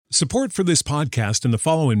Support for this podcast and the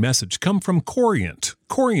following message come from Corient.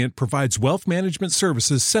 Corient provides wealth management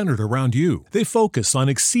services centered around you. They focus on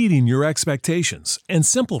exceeding your expectations and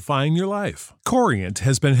simplifying your life. Corient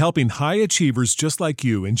has been helping high achievers just like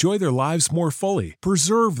you enjoy their lives more fully,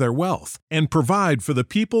 preserve their wealth, and provide for the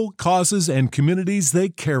people, causes, and communities they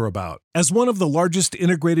care about. As one of the largest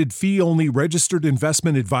integrated fee-only registered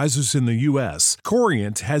investment advisors in the U.S.,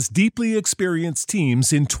 Corient has deeply experienced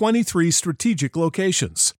teams in 23 strategic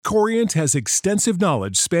locations. Corient has extensive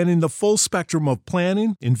knowledge spanning the full spectrum of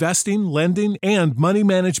planning, investing, lending, and money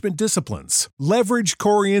management disciplines. Leverage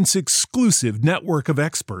Corient's exclusive network of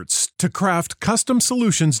experts to craft custom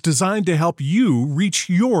solutions designed to help you reach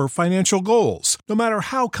your financial goals, no matter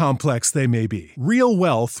how complex they may be. Real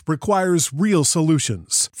wealth requires real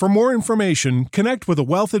solutions. For more information, connect with a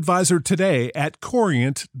wealth advisor today at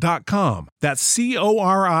Corient.com. That's Corient.com.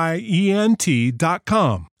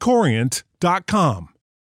 Corient.com.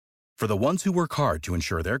 For the ones who work hard to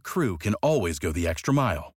ensure their crew can always go the extra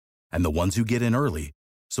mile, and the ones who get in early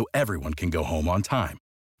so everyone can go home on time,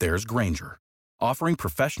 there's Grainger, offering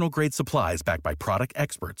professional-grade supplies backed by product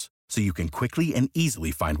experts so you can quickly and easily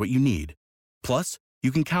find what you need. Plus,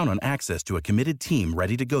 you can count on access to a committed team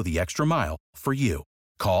ready to go the extra mile for you.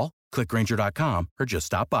 Call, click Grainger.com, or just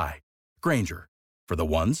stop by. Grainger, for the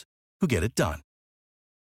ones who get it done.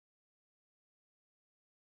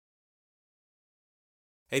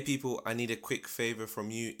 Hey people, I need a quick favor from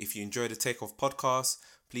you. If you enjoy the Takeoff podcast,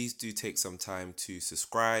 please do take some time to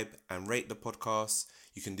subscribe and rate the podcast.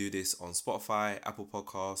 You can do this on Spotify, Apple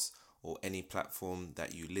Podcasts, or any platform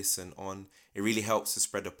that you listen on. It really helps to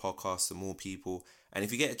spread the podcast to more people. And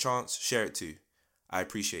if you get a chance, share it too. I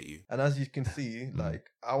appreciate you. And as you can see,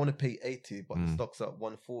 like, I want to pay 80, but the stock's at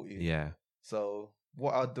 140. Yeah. So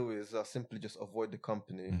what I'll do is I'll simply just avoid the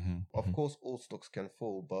company. Of course, all stocks can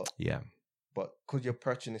fall, but because you're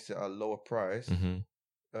purchasing it at a lower price,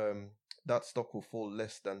 that stock will fall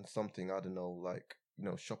less than something, I don't know, like, you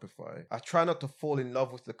know, Shopify. I try not to fall in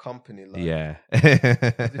love with the company. Like,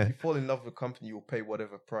 if you fall in love with a company, you'll pay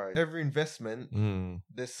whatever price. Every investment,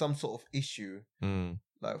 there's some sort of issue.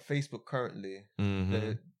 Like Facebook currently,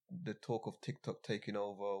 the talk of TikTok taking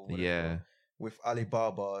over. Whatever. With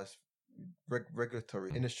Alibaba, it's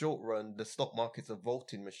regulatory. In the short run, the stock market's a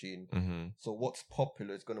voting machine. So what's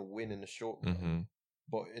popular is going to win in the short run.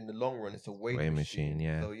 But in the long run, it's a weighing machine.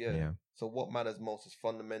 So what matters most is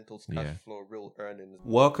fundamentals, cash flow, real earnings.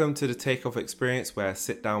 Welcome to the Takeoff Experience, where I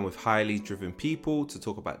sit down with highly driven people to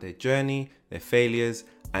talk about their journey, their failures,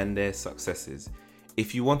 and their successes.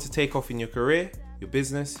 If you want to take off in your career, your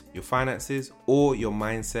business, your finances, or your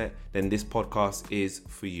mindset, then this podcast is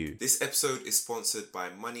for you. This episode is sponsored by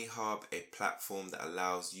Money Hub, a platform that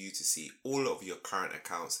allows you to see all of your current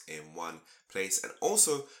accounts in one place and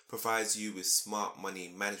also provides you with smart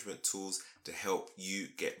money management tools to help you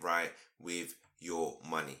get right with your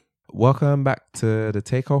money. Welcome back to the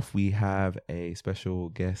Takeoff. We have a special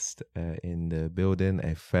guest in the building,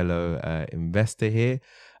 a fellow investor here,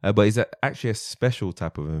 but he's actually a special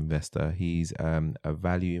type of investor. He's a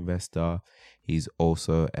value investor. He's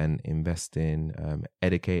also an investing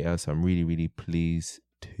educator. So I'm really, really pleased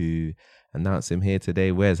to announce him here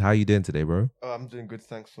today. Wes, how are you doing today, bro? Oh, I'm doing good.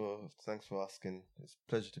 Thanks for asking. It's a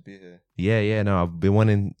pleasure to be here. Yeah. No, I've been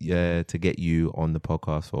wanting to get you on the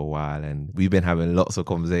podcast for a while, and we've been having lots of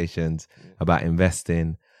conversations about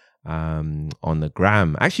investing on the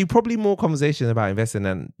gram. Actually, probably more conversations about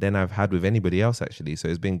investing than I've had with anybody else, actually. So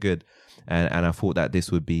it's been good. And I thought that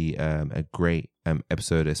this would be a great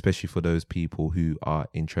episode, especially for those people who are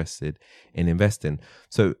interested in investing.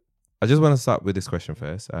 So I just want to start with this question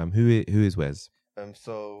first. Who is Wes?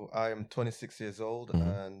 So I am 26 years old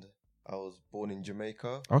and I was born in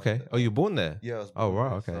Jamaica. Okay. Oh, you were born there? Yeah, I was born Oh, right.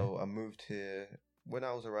 there. Okay. So I moved here when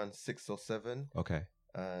I was around 6 or 7. Okay.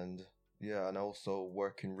 And and I also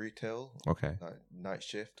work in retail. Okay. Like night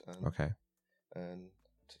shift. And, and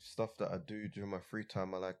stuff that I do during my free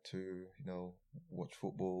time, I like to, you know, watch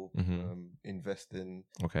football, invest in.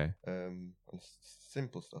 Okay. And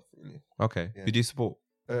simple stuff, really. Okay. Yeah. Who do you support?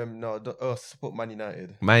 No, support Man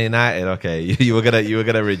United. Man United, okay. You were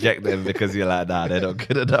gonna reject them because you're like, nah, they're not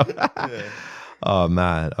good enough. Oh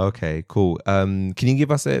man, okay, cool. Can you give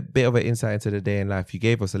us a bit of an insight into the day in life? You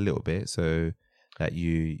gave us a little bit, so that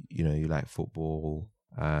you like football,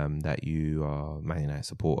 that you are Man United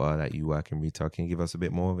supporter, that you work in retail. Can you give us a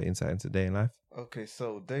bit more of an insight into day in life? Okay,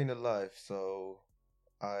 so day in the life. So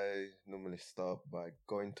I normally start by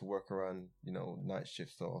going to work around, you know, night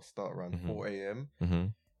shift. So I'll start around 4 a.m.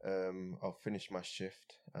 I'll finish my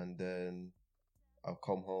shift and then I'll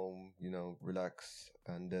come home, you know, relax,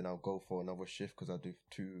 and then I'll go for another shift because I do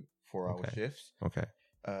 2 4-hour shifts. Okay.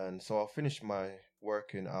 And so I finished my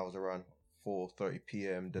working hours around 4:30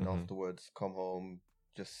 p.m. Then afterwards, come home,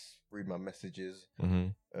 just read my messages,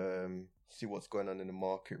 see what's going on in the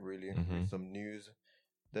market, really, read some news.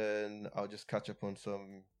 Then I'll just catch up on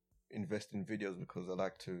some investing videos because I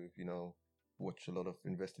like to, watch a lot of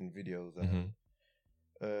investing videos.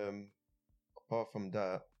 And apart from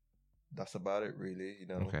that, that's about it, really.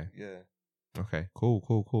 Okay. Yeah. Okay.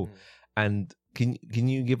 Cool. And can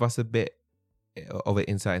you give us a bit of an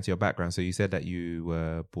insight into your background? So you said that you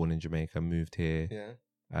were born in Jamaica, moved here. Yeah.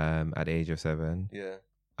 At the age of 7. Yeah.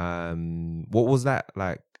 What was that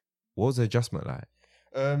like? What was the adjustment like?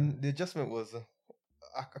 The adjustment was,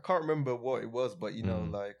 I can't remember what it was, but I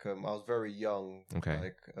was very young.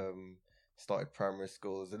 Okay. Started primary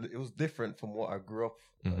school. It was different from what I grew up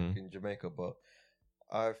in Jamaica, but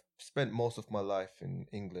I've spent most of my life in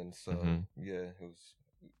England, so yeah, it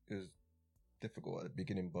was difficult at the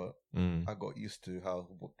beginning, but I got used to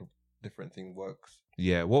what the different thing works.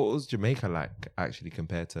 Yeah, what was Jamaica like actually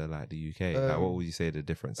compared to like the UK? What would you say the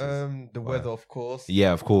differences? The weather, of course.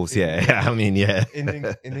 Yeah, of course. Yeah, I mean, yeah. In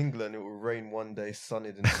England, it will rain one day,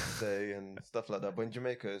 sunny the next day, and stuff like that. But in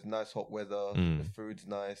Jamaica, it's nice hot weather. The food's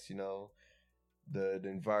nice, the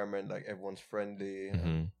environment, like everyone's friendly,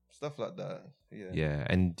 and stuff like that. Yeah. Yeah,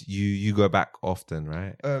 and you go back often,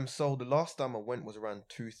 right? So the last time I went was around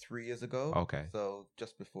 2-3 years ago. Okay. So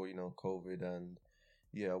just before COVID, and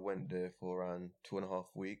yeah, I went there for around 2.5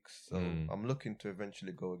 weeks. So I'm looking to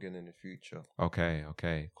eventually go again in the future.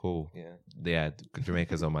 Okay, cool. Yeah,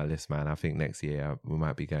 Jamaica's on my list, man. I think next year we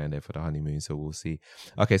might be going there for the honeymoon, so we'll see.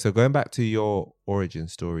 Okay, so going back to your origin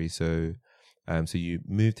story, so you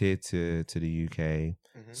moved here to the UK.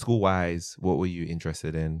 School wise, what were you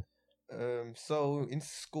interested in? So in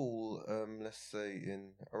school, let's say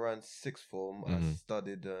in around sixth form, I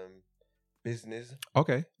studied business.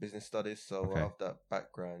 Okay. Business studies. So I have that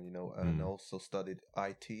background, and also studied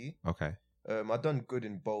IT. Okay. I done good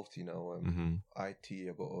in both, IT,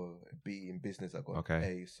 I got a B, in business I got an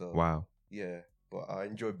A. So wow. Yeah. But I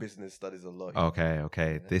enjoy business studies a lot. Okay.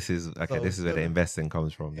 Yeah. This is where the investing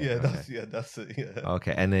comes from. Then. That's it. Yeah.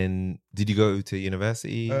 Okay. And then did you go to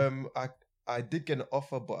university? I did get an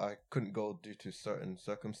offer, but I couldn't go due to certain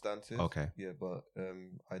circumstances. Okay. Yeah, but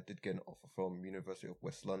I did get an offer from University of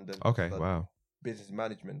West London. Okay. Wow. Business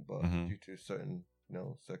management, but due to certain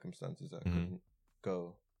circumstances, I couldn't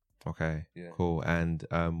go. Okay. Yeah. Cool. And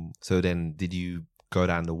so then did you go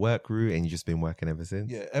down the work route and you just been working ever since?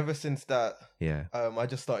 Yeah, ever since that. Yeah. I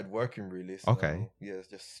just started working really. So, okay. Yeah, it's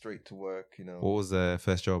just straight to work, What was the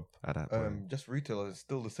first job at that point? Just retail. It's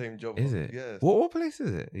still the same job. Is it? Yeah. What place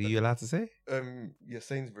is it? Are you allowed to say? Yeah,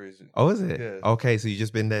 Sainsbury's. Oh, is it? Yeah. Okay, so you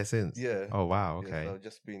just been there since? Yeah. Oh, wow. Okay. Yeah, so I've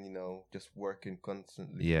just been, just working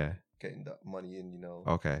constantly. Yeah. Getting that money in,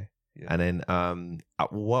 Okay. Yeah. And then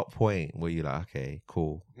at what point were you like, okay,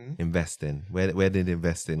 cool, investing? Where did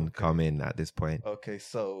investing come in at this point? Okay,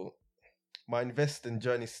 so my investing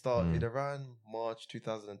journey started around March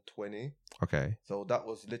 2020. Okay. So that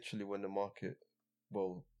was literally when the market,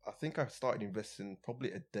 I think I started investing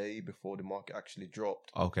probably a day before the market actually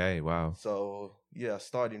dropped. Okay, wow. So yeah, I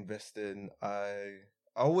started investing. I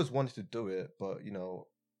always wanted to do it, but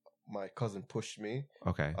my cousin pushed me.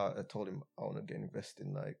 Okay. I told him I want to get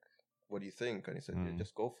investing, like, what do you think? And he said, yeah,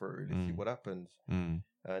 just go for it, really, see what happens.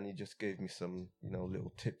 And he just gave me some,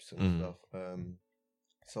 little tips and stuff.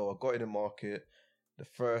 So I got in the market. The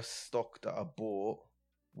first stock that I bought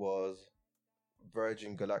was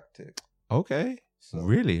Virgin Galactic. Okay. So,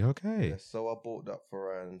 really? Okay. Yeah, so I bought that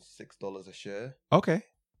for around $6 a share. Okay.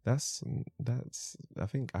 That's I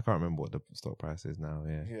think I can't remember what the stock price is now.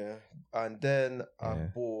 Yeah. Yeah. And then I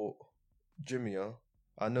bought Jumia.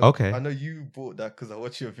 I know. Okay. I know you bought that because I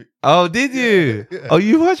watched your video. Oh, did you? Yeah. Oh,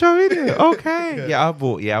 you watched my video? Okay. Yeah, I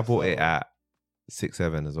bought it at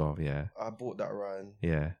 6-7 as well. Yeah. I bought that around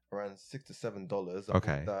 $6 to $7.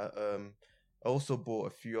 Okay. That. I also bought a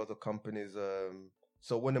few other companies.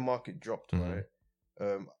 So when the market dropped, right?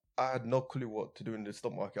 I had no clue what to do in the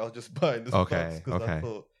stock market. I was just buying the stocks because I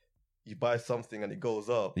thought you buy something and it goes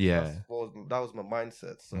up. Yeah. That was my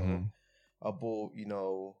mindset. So I bought,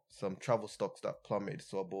 some travel stocks that plummeted.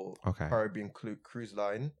 So I bought Caribbean Cruise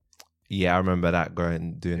Line. Yeah, I remember that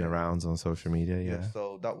doing the rounds on social media. Yeah.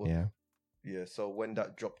 So that was so when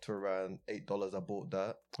that dropped to around $8, I bought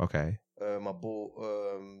that. Okay. I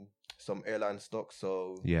bought some airline stocks.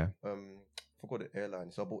 So forgot the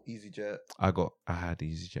airline. So I bought EasyJet. I had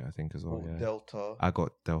EasyJet, I think, as well. Yeah. Delta. I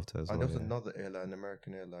got Delta as well. And there was another airline,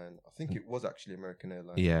 American Airline. I think it was actually American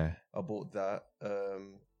Airline. Yeah. I bought that.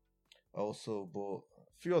 I also bought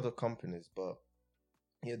a few other companies, but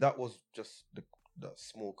yeah, that was just the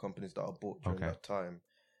small companies that I bought during that time.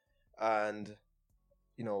 And,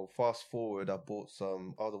 you know, fast forward, I bought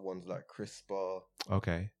some other ones like CRISPR.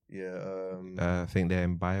 Okay. Yeah. I think they're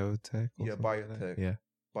in biotech. Yeah, biotech. Like yeah.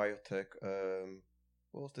 Biotech.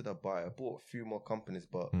 What else did I buy? I bought a few more companies,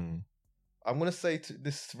 but I'm gonna say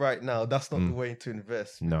this right now. That's not the way to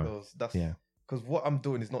invest. Because because what I'm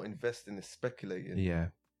doing is not investing; it's speculating. Yeah.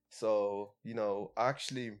 So, you know, I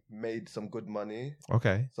actually made some good money.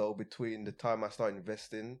 Okay. So between the time I started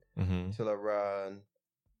investing till around,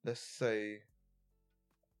 let's say,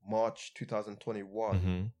 March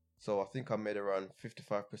 2021. So I think I made around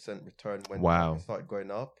 55% return when it started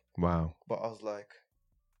going up. Wow. But I was like,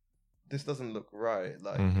 this doesn't look right.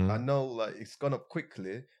 Like, I know like it's gone up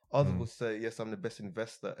quickly. Others will say, yes, I'm the best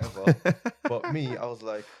investor ever. But me, I was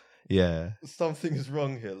like, yeah, something is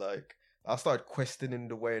wrong here. Like, I started questioning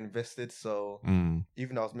the way I invested. So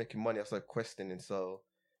even though I was making money, I started questioning. So,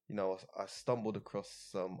 you know, I stumbled across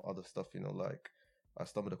some other stuff, you know, like I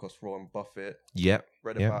stumbled across Warren Buffett. Yep.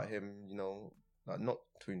 Read about him, you know, like not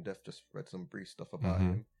too in depth, just read some brief stuff about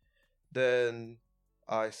him. Then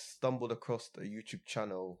I stumbled across a YouTube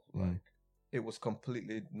channel. Like, it was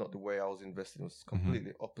completely not the way I was investing. It was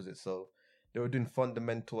completely opposite. So they were doing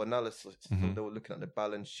fundamental analysis. So they were looking at the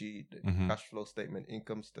balance sheet, the cash flow statement,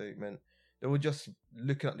 income statement. They were just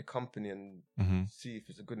looking at the company and see if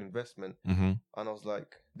it's a good investment. And I was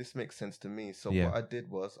like, this makes sense to me. So what I did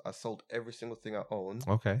was I sold every single thing I owned.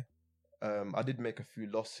 Okay. I did make a few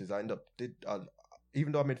losses.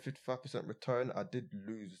 Even though I made 55% return, I did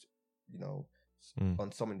lose, you know,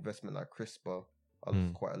 on some investment like CRISPR. I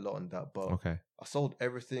lost quite a lot on that. But I sold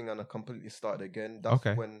everything and I completely started again.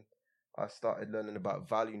 That's when I started learning about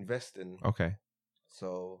value investing. Okay.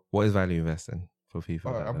 So what is value investing for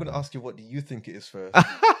people? All right, I'm going to ask you, what do you think it is first?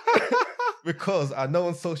 Because I know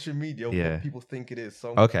on social media what people think it is. So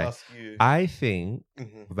I'm going to ask you. I think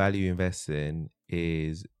value investing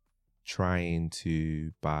is trying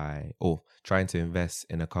to buy or trying to invest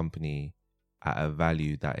in a company at a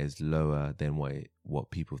value that is lower than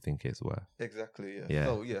what people think it's worth. Exactly.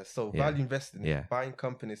 Yeah. So value investing is buying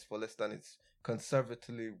companies for less than it's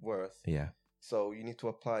conservatively worth. Yeah. So you need to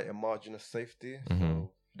apply a margin of safety. So if you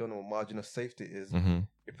don't know what margin of safety is,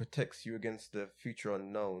 it protects you against the future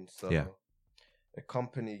unknown. So a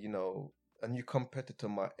company, you know, a new competitor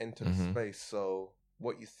might enter the space. So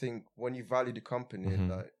what you think when you value the company,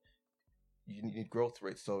 like, you need growth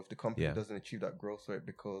rate. So if the company doesn't achieve that growth rate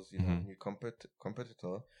because, you know, new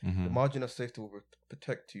competitor, the margin of safety will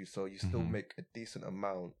protect you. So you still make a decent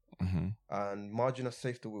amount. And margin of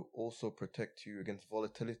safety will also protect you against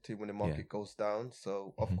volatility when the market goes down.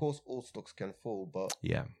 So of course, all stocks can fall, but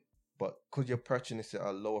because you're purchasing it at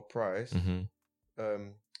a lower price,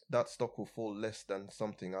 that stock will fall less than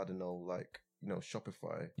something, I don't know, like, you know,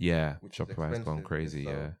 Shopify. Yeah, Shopify's gone crazy.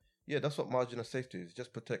 So, yeah, that's what margin of safety is. It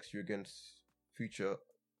just protects you against future,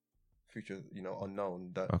 you know,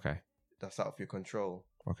 unknown that's out of your control.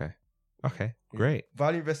 Okay, great.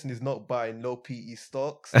 Value investing is not buying low PE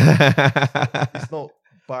stocks. It's not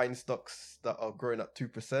buying stocks that are growing at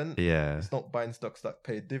 2%. Yeah. It's not buying stocks that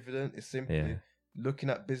pay a dividend. It's simply looking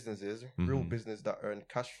at businesses, real business that earn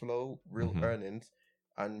cash flow, real earnings,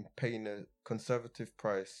 and paying a conservative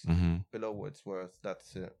price below what it's worth.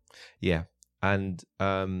 That's it. Yeah. And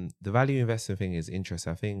the value investing thing is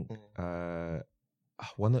interesting. I think a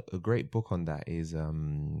great book on that is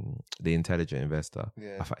The Intelligent Investor.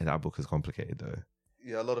 Yeah. I find that book is complicated though.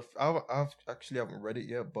 Yeah, a lot of I've actually haven't read it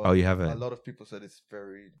yet, but you haven't? A lot of people said it's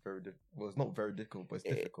very, very well, it's not very difficult, but it's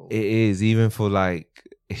difficult. It is, even for like,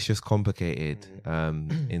 it's just complicated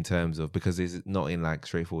in terms of, because it's not in like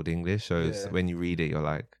straightforward English. So when you read it, you're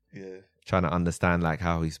like trying to understand like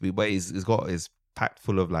how he speaks, but it's packed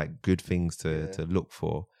full of like good things to look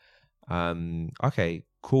for. Okay,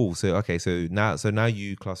 cool. So now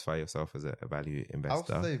you classify yourself as a value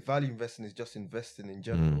investor. I would say value investing is just investing in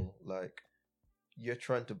general. Like, you're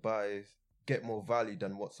trying to get more value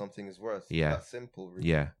than what something is worth. Yeah. That's simple, really.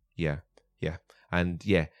 Yeah. And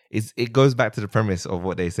it goes back to the premise of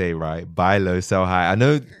what they say, right? Buy low, sell high. I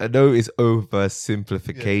know it's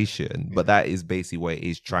oversimplification, but that is basically what it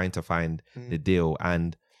is, trying to find the deal.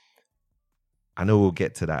 And I know we'll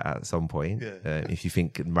get to that at some point. If you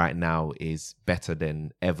think right now is better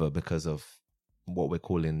than ever because of what we're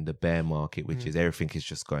calling the bear market, which is everything is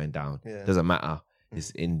just going down. Doesn't matter.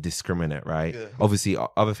 It's indiscriminate, right? Obviously,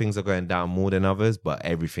 other things are going down more than others, but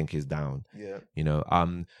everything is down. You know.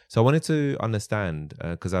 So I wanted to understand,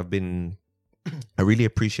 because I really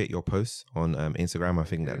appreciate your posts on Instagram. I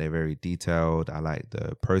think that they're very detailed. I like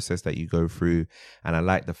the process that you go through, and I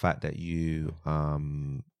like the fact that you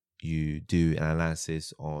you do an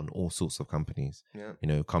analysis on all sorts of companies. Yeah. You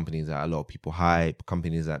know, companies that a lot of people hype,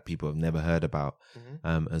 companies that people have never heard about,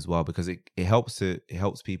 as well, because it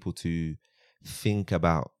helps people to think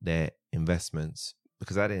about their investments,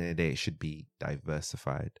 because at the end of the day, it should be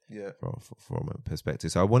diversified. Yeah. From a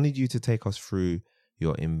perspective. So I wanted you to take us through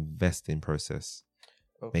your investing process.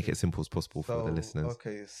 Okay. Make it as simple as possible for the listeners.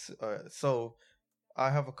 Okay. So I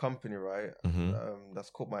have a company, right?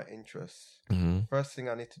 That's caught my interest. First thing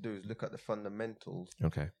I need to do is look at the fundamentals.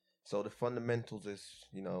 Okay. So the fundamentals is,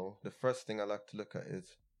 you know, the first thing I like to look at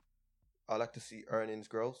is I like to see earnings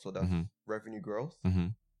growth. So that's revenue growth.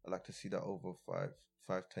 I like to see that over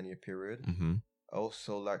 5-10 year period. I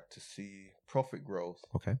also like to see profit growth.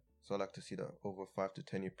 Okay. So I like to see that over 5 to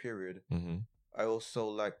 10 year period. I also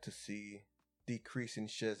like to see decrease in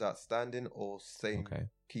shares outstanding or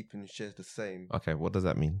keeping shares the same. Okay, what does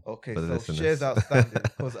that mean? Okay, so shares outstanding,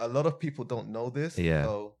 because a lot of people don't know this. Yeah.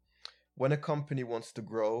 So when a company wants to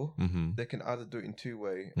grow, they can either do it in two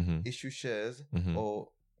ways: issue shares or,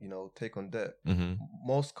 you know, take on debt.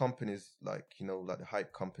 Most companies, like, you know, like the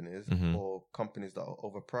hype companies or companies that are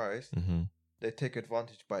overpriced, they take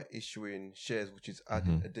advantage by issuing shares, which is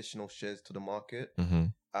adding additional shares to the market.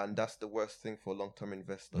 And that's the worst thing for a long-term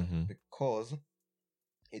investor, because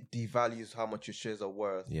it devalues how much your shares are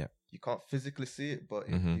worth. Yeah. You can't physically see it, but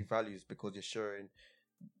it devalues because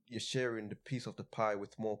you're sharing the piece of the pie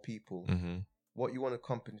with more people. What you want a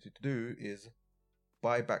company to do is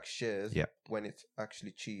buy back shares when it's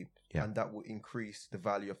actually cheap, and that will increase the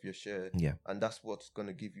value of your share. And that's what's going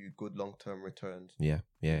to give you good long-term returns. Yeah.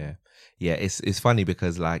 It's funny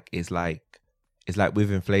because it's like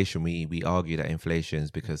with inflation, we argue that inflation is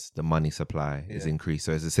because the money supply is increased.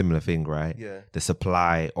 So it's a similar thing, right? Yeah. The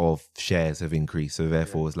supply of shares have increased, so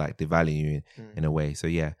therefore it's like devaluing in a way. So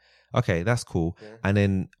okay, that's cool. And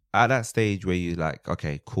then at that stage where you're like,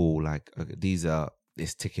 okay, cool, like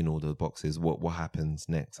it's ticking all the boxes, what happens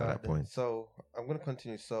next at that point? So I'm going to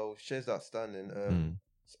continue. So shares outstanding,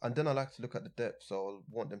 and then I like to look at the debt. So I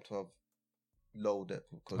want them to have low debt,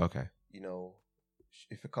 because you know,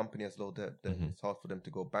 if a company has low debt, then it's hard for them to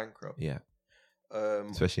go bankrupt. Yeah.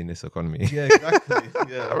 Especially in this economy. Yeah, exactly.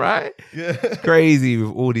 Yeah. Right? Yeah. It's crazy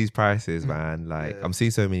with all these prices, man. Like, I'm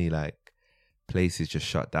seeing so many like places just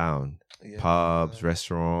shut down. Pubs,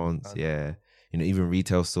 restaurants, You know, even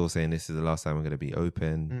retail stores saying this is the last time we're going to be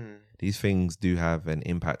open. These things do have an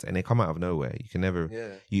impact, and they come out of nowhere. You can never,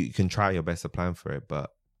 you can try your best to plan for it,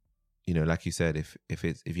 but you know, like you said,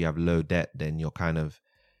 if you have low debt, then you're kind of,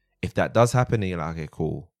 if that does happen, then you're like, okay,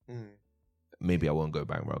 cool. Maybe I won't go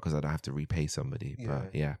bankrupt because I don't have to repay somebody.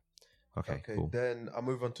 But okay, cool. Then I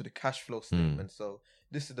move on to the cash flow statement. So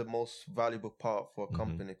this is the most valuable part for a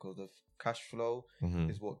company, because the cash flow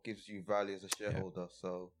is what gives you value as a shareholder.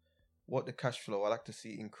 So what the cash flow, I like to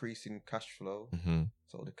see increasing cash flow.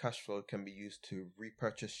 So the cash flow can be used to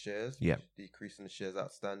repurchase shares, decreasing the shares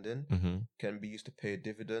outstanding, can be used to pay a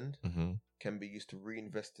dividend, can be used to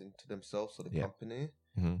reinvest into themselves, so the company,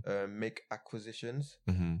 make acquisitions,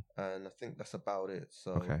 and I think that's about it.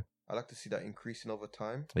 So I like to see that increasing over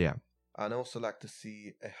time. And I also like to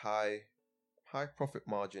see a high profit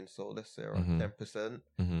margin, so let's say around 10%.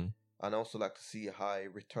 And I also like to see a high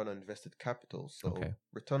return on invested capital. So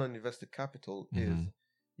return on invested capital is,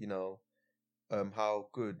 you know, how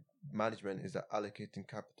good management is at allocating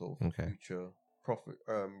capital for future profit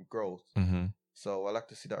growth. So I like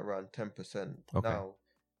to see that around 10%. Now,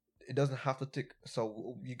 it doesn't have to tick.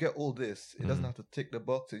 So you get all this. It doesn't have to tick the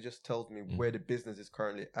box. It just tells me where the business is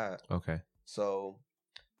currently at. So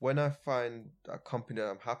when I find a company that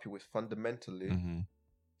I'm happy with fundamentally,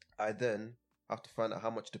 I then have to find out how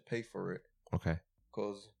much to pay for it.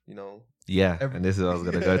 Because, you know. And this is what I was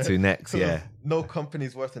going to go to next. No company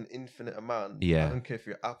is worth an infinite amount. I don't care if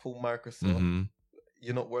you're Apple, Microsoft.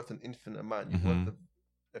 You're not worth an infinite amount. You're worth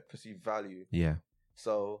a perceived value.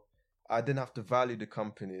 So I then have to value the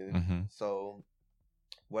company. So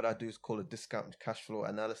what I do is call a discounted cash flow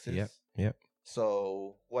analysis.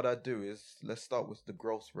 So what I do is, let's start with the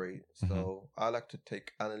growth rate. So I like to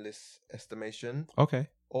take analyst estimation.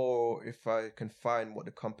 Or if I can find what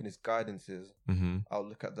the company's guidance is, I'll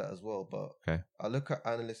look at that as well. But I look at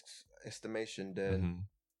analysts' estimation, then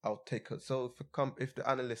I'll take it. So if the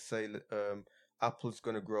analysts say Apple's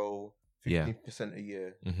going to grow 15% a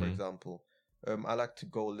year, for example, I like to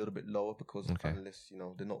go a little bit lower, because analysts, you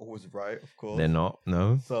know, they're not always right, of course. They're not,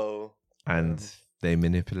 no. So they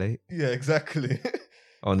manipulate. Yeah, exactly.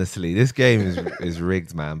 Honestly, this game is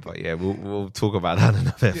rigged, man. But we'll talk about that in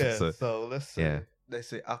another episode. So let's say they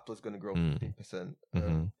say Apple's going to grow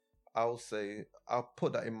 15%. I'll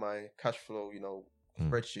put that in my cash flow, you know,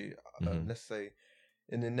 spreadsheet. Let's say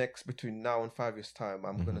in the next, between now and 5 years time,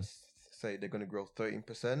 I'm going to say they're going to grow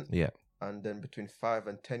 13%. Yeah. And then between 5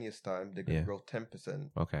 and 10 years time, they're going to grow 10%.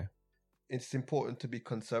 Okay. It's important to be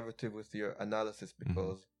conservative with your analysis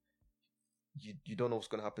because you don't know what's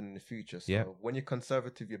going to happen in the future. So when you're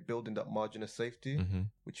conservative, you're building that margin of safety,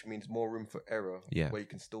 which means more room for error, where you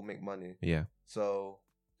can still make money. Yeah. So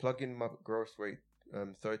plug in my growth rate,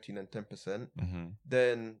 13 and 10%.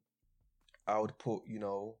 Then I would put,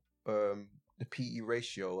 the PE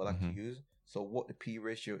ratio I like to use. So what the PE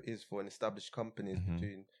ratio is for an established company is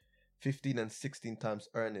between 15 and 16 times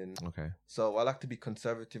earning. Okay. So I like to be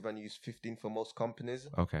conservative and use 15 for most companies.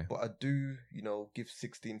 Okay. But I do, give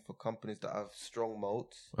 16 for companies that have strong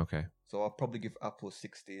moats. Okay. So I'll probably give Apple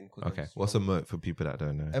 16. Okay. What's a moat for people that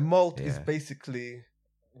don't know? A moat is basically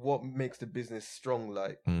what makes the business strong.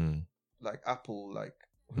 Like Apple,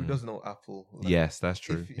 who doesn't know Apple? Yes, that's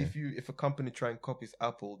true. If a company try and copies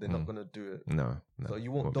Apple, they're not gonna do it. No. So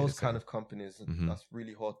you want those kind of companies that's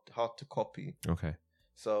really hard to copy. Okay.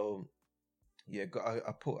 So yeah,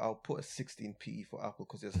 I'll put a 16 PE for Apple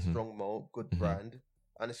because there's a strong moat, good brand,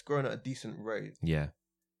 and it's growing at a decent rate. Yeah.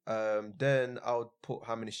 Then I'll put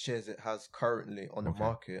how many shares it has currently on the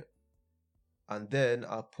market, and then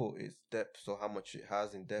I'll put its debt, so how much it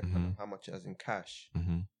has in debt and how much it has in cash,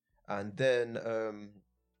 and then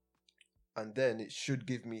it should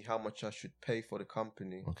give me how much I should pay for the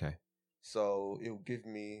company. Okay. So it'll give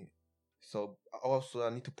me. So also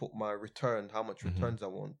I need to put my return, how much returns I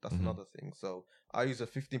want. That's another thing. So I use a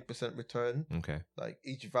 15% return. Okay. Like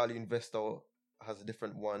each value investor has a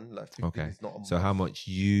different one. Like 15 is not a So how much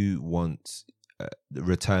you want the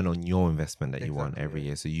return on your investment that you want every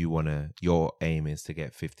year? So your aim is to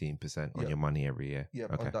get 15% on your money every year. Yeah,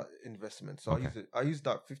 on that investment. So I use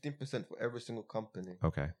that 15% for every single company.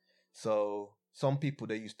 Okay. So some people,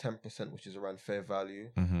 they use 10%, which is around fair value.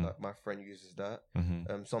 Like my friend uses that.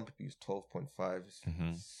 Some people use 12.5.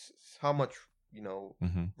 How much,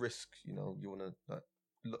 risk, you want to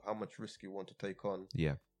look how much risk you want to take on.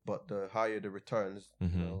 Yeah. But the higher the returns,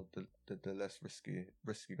 the less risk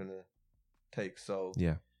you're going to take. So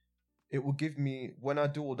yeah, it will give me, when I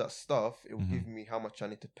do all that stuff, it will give me how much I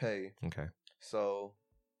need to pay. Okay. So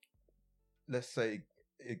let's say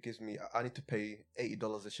it gives me, I need to pay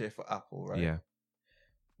 $80 a share for Apple, right? Yeah.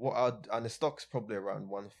 And the stock's probably around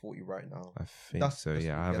 140 right now. I think so.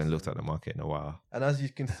 Yeah, I haven't looked at the market in a while. And as you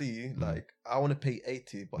can see, I want to pay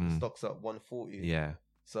 80, but the stock's at 140. Yeah.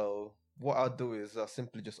 So what I'll do is I'll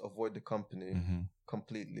simply just avoid the company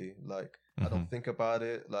completely. I don't think about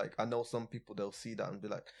it. I know some people, they'll see that and be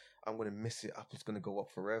like, I'm going to miss it. Apple's going to go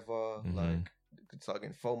up forever. Start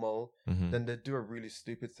getting FOMO. Then they do a really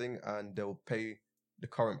stupid thing and they'll pay the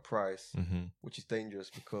current price, which is dangerous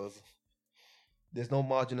because there's no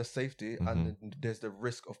margin of safety and there's the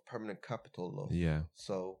risk of permanent capital loss. Yeah.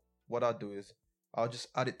 So what I'll do is I'll just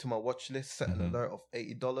add it to my watch list, set an alert of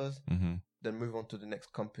 $80, then move on to the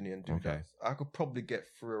next company and do that. I could probably get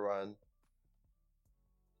through around,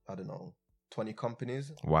 20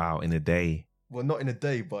 companies. Wow, in a day? Well, not in a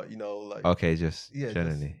day, but okay, just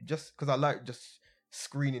generally. Just because I like just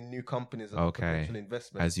screening new companies as potential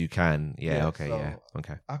investment as you can.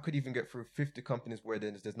 Okay. I could even get through 50 companies where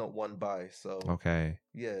there's not one buy. So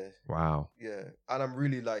Wow. Yeah, and I'm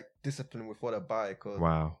really disciplined with what I buy.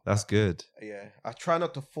 Wow, that's good. I try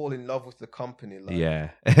not to fall in love with the company.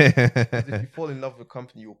 If you fall in love with a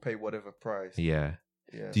company, you'll pay whatever price. Yeah.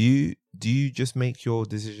 Do you just make your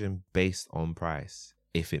decision based on price,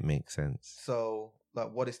 if it makes sense? So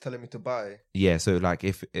what it's telling me to buy? Yeah, so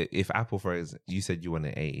if Apple, for example, you said you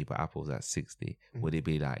wanted 80, but Apple's at 60, would it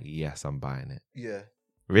be yes, I'm buying it? Yeah.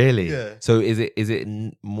 Really? Yeah. So is it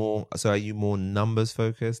more? So are you more numbers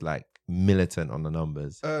focused, militant on the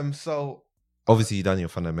numbers? So obviously you done your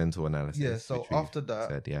fundamental analysis. Yeah. So after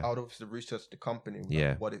that, I would obviously research the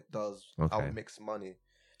company, what it does, how it makes money.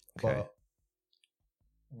 Okay.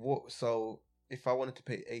 But so if I wanted to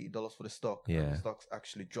pay $80 for the stock, and the stock's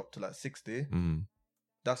actually dropped to 60,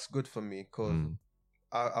 that's good for me because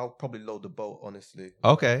I'll probably load the boat, honestly.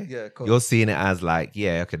 Okay. Yeah. You're seeing it as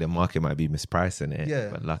the market might be mispricing it. Yeah.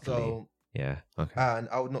 But luckily, okay. And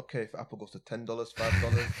I would not care if Apple goes to $10,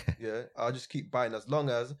 $5. Yeah. I'll just keep buying as long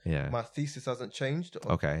as my thesis hasn't changed.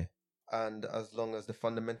 Okay. And as long as the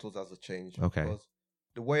fundamentals hasn't changed. Okay. Because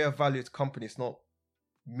the way I value the company is not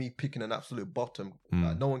me picking an absolute bottom.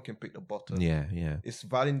 No one can pick the bottom. Yeah. It's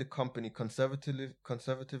valuing the company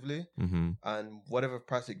conservatively, and whatever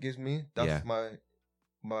price it gives me, that's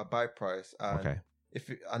my buy price. And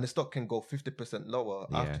and the stock can go 50% lower,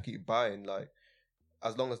 I have to keep buying.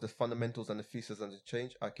 As long as the fundamentals and the thesis hasn't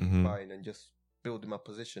changed, I keep buying and just building my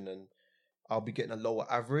position. And I'll be getting a lower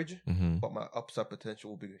average, but my upside potential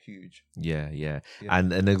will be huge. Yeah.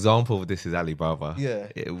 And an example of this is Alibaba.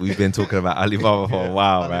 Yeah. We've been talking about Alibaba for a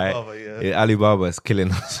while, Alibaba, right? Yeah, Alibaba is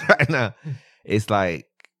killing us right now. It's like,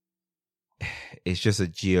 it's just a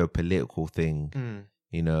geopolitical thing,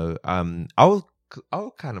 you know.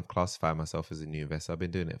 I'll kind of classify myself as a new investor. I've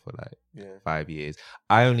been doing it for like 5 years.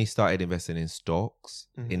 I only started investing in stocks,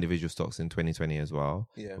 individual stocks, in 2020 as well.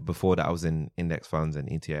 Yeah. Before that, I was in index funds and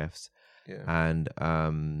ETFs. Yeah. And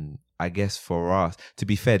I guess for us, to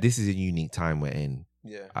be fair, this is a unique time we're in.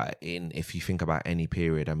 Yeah. If you think about any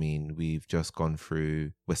period, I mean, we're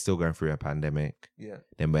still going through a pandemic. Yeah.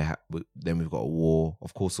 Then we've got a war.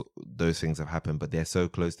 Of course, those things have happened, but they're so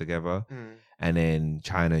close together. And then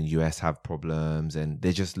China and US have problems, and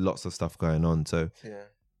there's just lots of stuff going on. So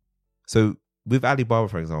with Alibaba,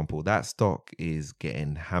 for example, that stock is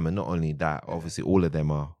getting hammered. Not only that, obviously all of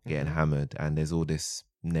them are getting hammered, and there's all this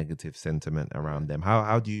negative sentiment around them. How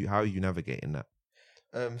are you navigating that?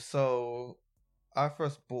 So I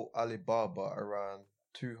first bought Alibaba around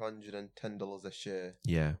 $210 a share.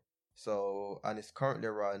 Yeah. So, and it's currently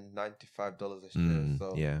around $95 a share.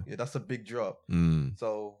 So yeah, that's a big drop.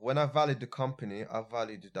 So when I valued the company, I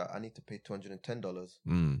valued that I need to pay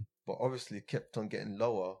 $210. But obviously it kept on getting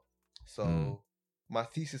lower. So my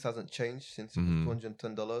thesis hasn't changed since it was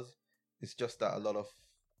 $210. It's just that a lot of,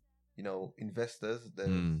 you know, investors,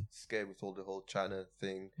 they're scared with all the whole China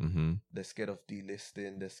thing. They're scared of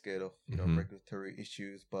delisting. They're scared of, you know, regulatory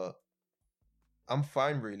issues. But I'm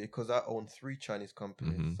fine, really, because I own 3 Chinese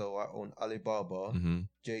companies. So I own Alibaba,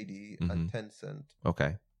 JD, and Tencent.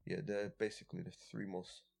 Okay. Yeah, they're basically the 3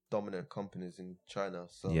 most dominant companies in China.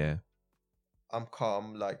 So yeah, I'm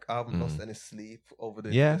calm. Like, I haven't lost any sleep over the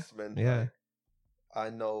investment. Yeah. Like, I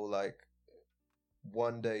know, like,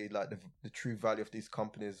 one day, like, the true value of these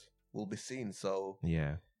companies will be seen. So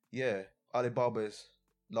yeah, Alibaba is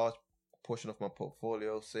large portion of my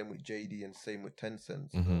portfolio. Same with JD and same with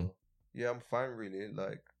Tencent. So yeah, I'm fine, really.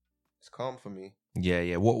 Like, it's calm for me.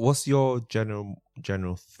 Yeah. What's your general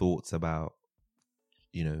thoughts about,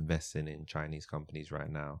 you know, investing in Chinese companies right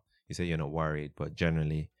now? You say you're not worried, but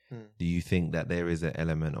generally, do you think that there is an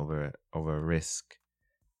element of a risk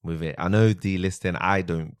with it? I know delisting. I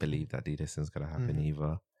don't believe that delisting is going to happen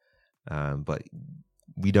either. But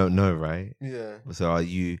we don't know, right? Yeah. So are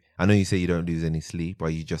you? I know you say you don't lose any sleep. Or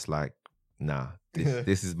are you just like, nah,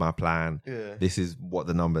 this is my plan. Yeah. This is what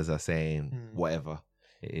the numbers are saying. Whatever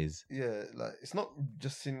it is. Yeah, like, it's not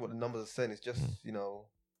just seeing what the numbers are saying. It's just you know,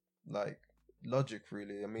 like, logic,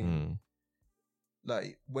 really. I mean,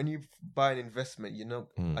 like, when you buy an investment, you know,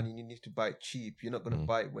 and you need to buy it cheap, you're not gonna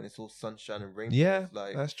buy it when it's all sunshine and rainbows. Yeah,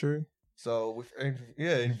 like, that's true. So with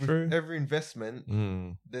every investment,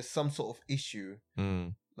 there's some sort of issue.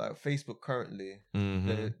 Like Facebook currently,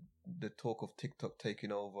 the talk of TikTok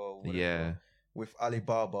taking over. Whatever. Yeah. With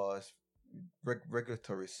Alibaba, it's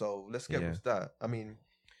regulatory. So let's get with that. I mean,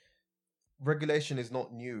 regulation is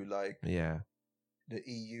not new. Like, the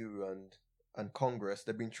EU and Congress,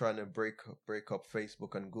 they've been trying to break up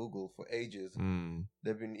Facebook and Google for ages.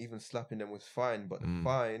 They've been even slapping them with fine, but the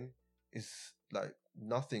fine is like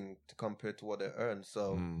nothing to compare to what they earn.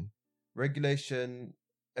 So regulation,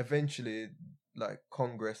 eventually, like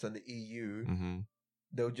Congress and the EU,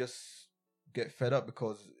 they'll just get fed up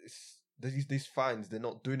because these fines, they're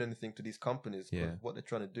not doing anything to these companies. Because what they're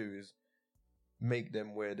trying to do is make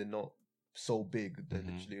them where they're not so big. They're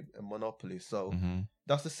literally a monopoly. So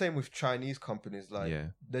that's the same with Chinese companies. Like,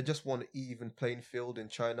 they just want an even playing field in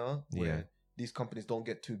China, where these companies don't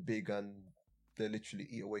get too big and they literally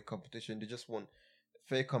eat away competition. They just want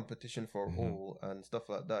fair competition for all and stuff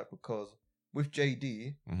like that. Because with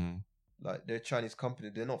JD, like, they're a Chinese company,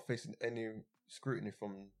 they're not facing any scrutiny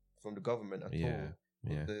from the government at all.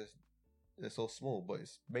 Yeah. They're so small, but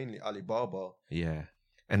it's mainly Alibaba. Yeah.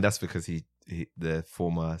 And that's because the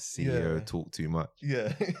former CEO talked too much.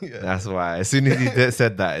 Yeah. That's why. As soon as he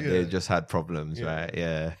said that, they just had problems, right?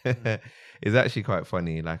 Yeah. It's actually quite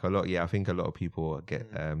funny. Like, I think a lot of people get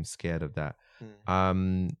scared of that.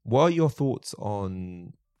 What are your thoughts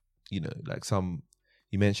on, you know, like,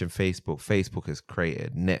 you mentioned Facebook. Facebook has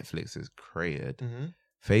created, Netflix has created.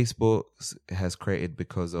 Facebook has created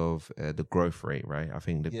because of the growth rate, right? I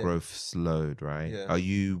think the growth slowed, right? Are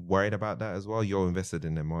you worried about that as well? You're invested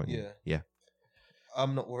in them, aren't you? Yeah.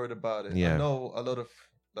 I'm not worried about it. I know a lot of,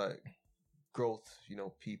 like, growth, you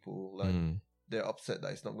know, people, like, they're upset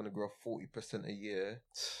that it's not going to grow 40% a year.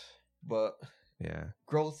 But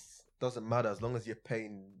growth doesn't matter as long as you're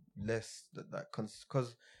paying less.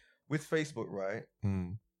 Because with Facebook, right,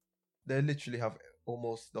 they literally have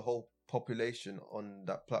almost the whole population on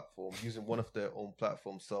that platform using one of their own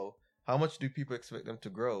platforms. So how much do people expect them to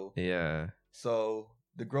grow? Yeah. So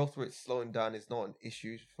the growth rate slowing down is not an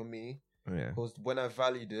issue for me. Yeah. Because when I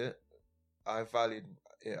valued it, I valued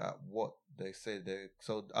it at what they say they.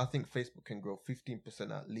 So I think Facebook can grow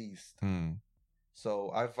 15% at least.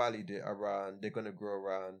 So I valued it around, they're going to grow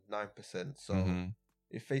around 9%. So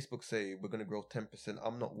if Facebook say we're going to grow 10%,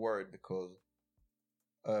 I'm not worried because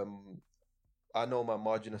I know my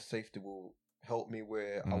margin of safety will help me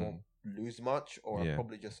where I won't lose much, or I'll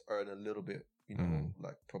probably just earn a little bit, you know,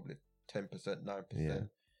 like probably 10%, 9%. Yeah.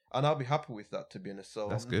 And I'll be happy with that, to be honest. So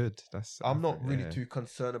that's good. I'm not really too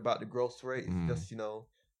concerned about the growth rate. It's just, you know,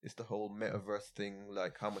 it's the whole metaverse thing,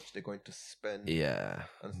 like how much they're going to spend,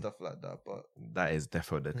 and stuff like that. But that is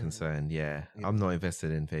definitely the concern. Yeah, I'm not invested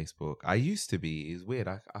in Facebook. I used to be. It's weird.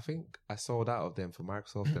 I think I sold out of them for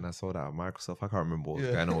Microsoft, and I sold out of Microsoft. I can't remember what was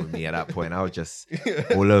going on with me at that point. I was just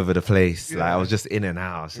all over the place. Like I was just in and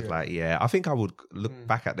out. Just like I think I would look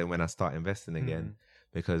back at them when I start investing again,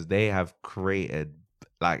 because they have created,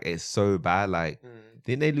 like, it's so bad. Like,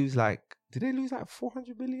 did they lose like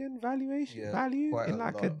 400 billion value in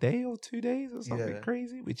like a day or 2 days or something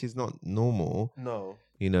crazy, which is not normal. No.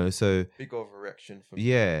 You know, so big overreaction for me.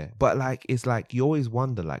 Yeah. But like, it's like, you always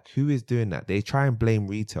wonder, like, who is doing that? They try and blame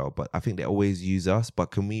retail, but I think they always use us.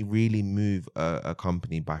 But can we really move a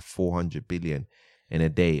company by 400 billion in a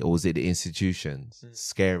day? Or is it the institutions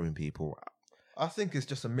scaring people? I think it's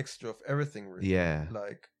just a mixture of everything, really. Yeah.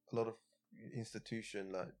 Like, a lot of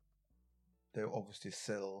institution, like, they obviously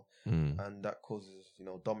sell, and that causes, you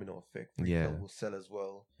know, domino effect. Retail will sell as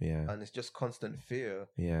well. Yeah. And it's just constant fear.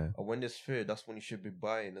 Yeah. And when there's fear, that's when you should be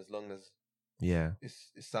buying, as long as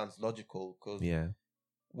it sounds logical. Because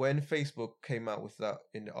when Facebook came out with that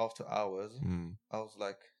in the after hours, I was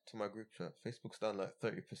like, to my group chat, Facebook's down like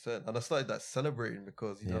 30%. And I started that celebrating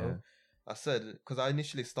because, you know, I said, because I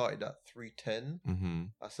initially started at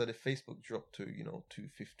 310. I said, if Facebook dropped to, you know,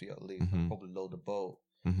 250 at least, I'd probably load the boat.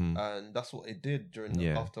 And that's what it did during the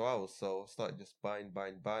after hours. So I started just buying,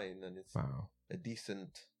 and it's a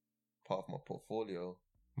decent part of my portfolio.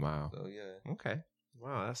 Wow. So yeah. Okay.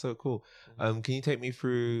 Wow, that's so cool. Can you take me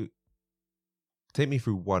through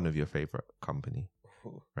one of your favorite company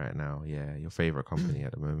right now? Yeah, your favorite company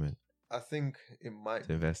at the moment. I think it might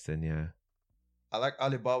to invest in. Yeah. I like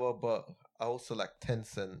Alibaba, but I also like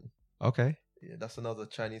Tencent. Okay. Yeah, that's another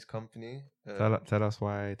Chinese company. Tell us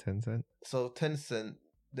why Tencent. So Tencent,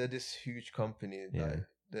 they're this huge company. Yeah. Like,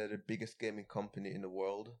 they're the biggest gaming company in the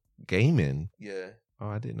world. Gaming? Yeah. Oh,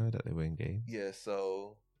 I didn't know that they were in games. Yeah,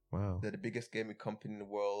 so wow. They're the biggest gaming company in the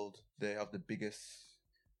world. They have the biggest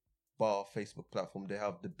Facebook platform. They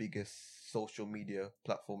have the biggest social media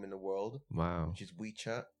platform in the world. Wow. Which is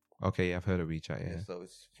WeChat. Okay, I've heard of WeChat, yeah. So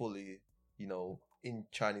it's fully, you know, in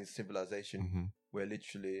Chinese civilization, where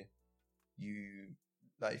literally you...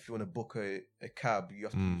 Like, if you want to book a cab, you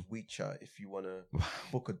have to use WeChat. If you want to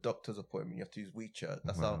book a doctor's appointment, you have to use WeChat.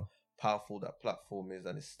 That's how powerful that platform is,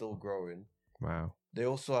 and it's still growing. Wow. They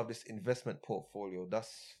also have this investment portfolio.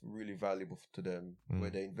 That's really valuable to them,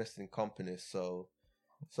 where they invest in companies. So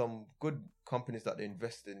some good companies that they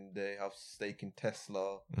invest in, they have stake in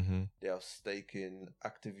Tesla. They have stake in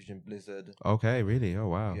Activision Blizzard. Okay, really? Oh,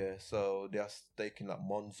 wow. Yeah, so they have stake in like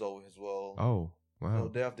Monzo as well. Oh, wow. So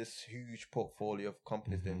they have this huge portfolio of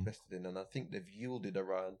companies they invested in, and I think they've yielded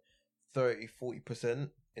around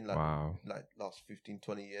 30-40% in like last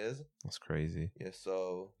 15-20 years. That's crazy. Yeah,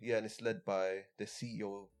 so and it's led by the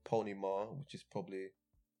CEO Pony Ma, which is probably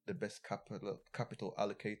the best capital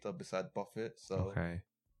allocator beside Buffett. So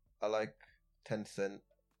I like Tencent.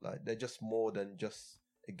 Like, they're just more than just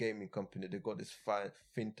a gaming company. They've got this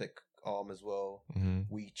fintech arm as well.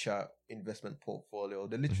 WeChat investment portfolio.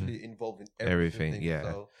 They're literally involved in everything. Yeah.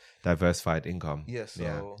 So, diversified income. Yeah.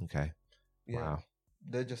 So okay. Yeah, wow.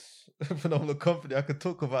 They're just a phenomenal company. I could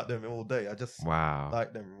talk about them all day. I just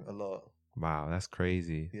like them a lot. Wow, that's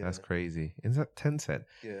crazy. Yeah. That's crazy. Is that Tencent?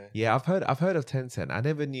 Yeah. Yeah, I've heard of Tencent. I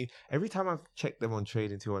never knew. Every time I've checked them on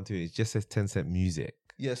Trading 212, it just says Tencent Music.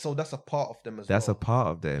 Yeah, so that's a part of them as well. That's a part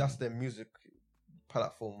of them. That's their music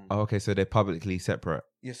platform. Oh, okay, so they're publicly separate.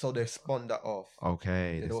 Yeah, so they spun that off.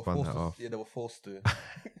 Okay, they spun that off. Yeah, they were forced to.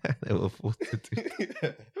 They were forced to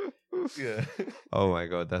do. Yeah. Oh my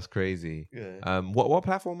god, that's crazy. Yeah. What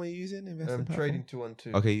platform are you using? Trading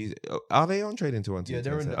 212. Okay, are they on Trading 212? Yeah,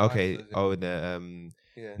 they're in the okay. ISA,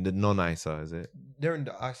 in the the non-ISA, is it? They're in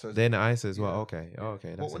the ISO. They're in the ISO as well. Okay. Oh,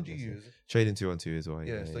 okay. What one do you use? Trading 212 as well.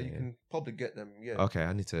 Yeah, so you can probably get them. Yeah. Okay,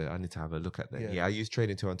 I need to have a look at them. Yeah, I use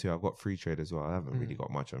Trading 212. I've got Free Trade as well. I haven't really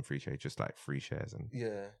got much on Free Trade, just like free shares and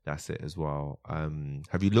that's it as well.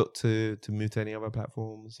 Have you looked to move to any other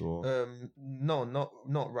platforms or? No,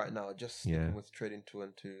 not right now. Just sticking with Trading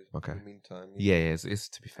 212. Okay. In the meantime. Yeah, it's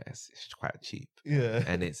to be fair, it's quite cheap. Yeah.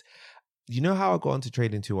 And it's, you know how I got onto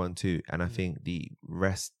Trading 212, and I think the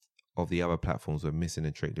rest of the other platforms were missing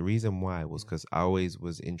a trick. The reason why was because I always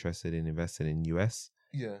was interested in investing in US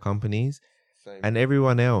companies. Same. And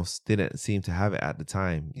everyone else didn't seem to have it at the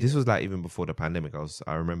time. This was like even before the pandemic.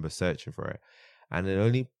 I remember searching for it, and the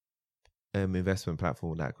only investment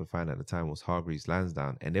platform that I could find at the time was Hargreaves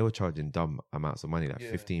Lansdown, and they were charging dumb amounts of money, like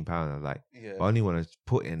 £15. I was like, I only want to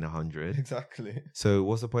put in 100. Exactly. So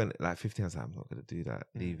what's the point? Like 15, I was like, I'm not going to do that.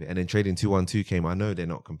 Leave it. And then Trading 212 came. I know they're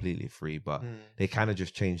not completely free, but they kind of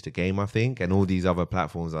just changed the game, I think. And all these other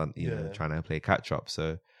platforms are, you know, trying to play catch up.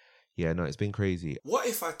 So yeah, no, it's been crazy. What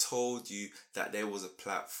if I told you that there was a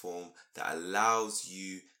platform that allows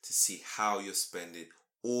you to see how you're spending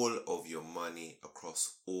all of your money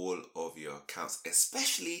across all of your accounts,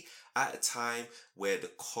 especially at a time where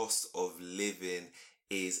the cost of living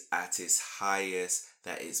is at its highest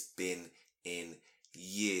that it's been in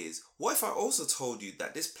years? What if I also told you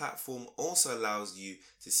that this platform also allows you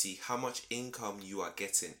to see how much income you are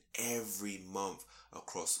getting every month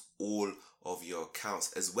across all of your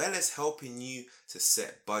accounts, as well as helping you to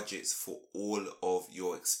set budgets for all of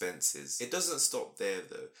your expenses? It doesn't stop there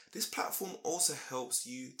though. This platform also helps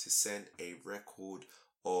you to send a record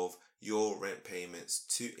of your rent payments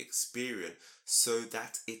to Experian so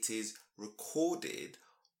that it is recorded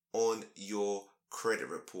on your credit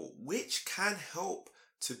report, which can help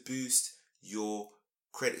to boost your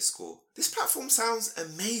credit score. This platform sounds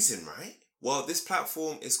amazing, right? Well, this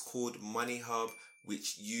platform is called Money Hub,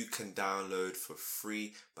 which you can download for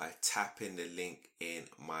free by tapping the link in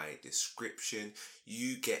my description.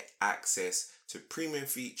 You get access to premium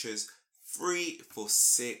features free for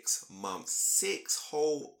 6 months, 6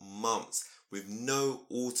 whole months with no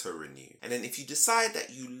auto renew. And then if you decide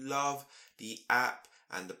that you love the app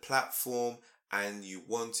and the platform and you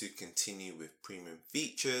want to continue with premium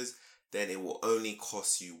features, then it will only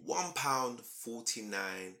cost you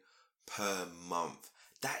 £1.49 per month.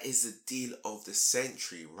 That is the deal of the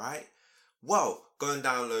century, right? Well, go and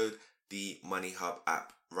download the Money Hub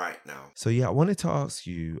app right now. So yeah, I wanted to ask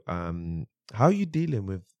you, how are you dealing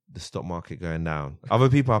with the stock market going down? Other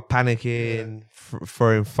people are panicking,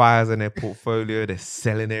 throwing fires in their portfolio. They're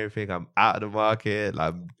selling everything. I'm out of the market.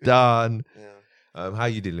 I'm done. How are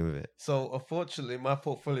you dealing with it? So unfortunately, my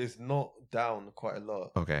portfolio is not down quite a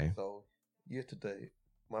lot. Okay. So year to date,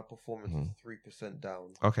 my performance is 3%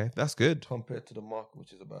 down. Okay, that's good. Compared to the market,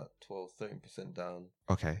 which is about 12-13% down.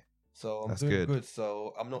 Okay. So I'm doing good.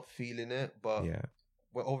 So I'm not feeling it, but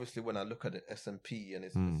well, obviously when I look at the S&P and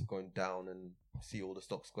it's going down and see all the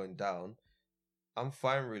stocks going down, I'm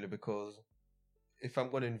fine really, because if I'm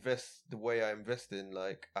going to invest the way I invest in,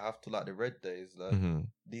 like, I have to like the red days, like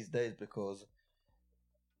these days, because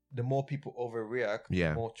the more people overreact,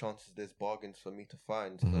 the more chances there's bargains for me to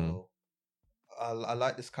find. So I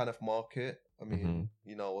like this kind of market. I mean,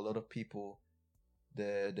 you know, a lot of people,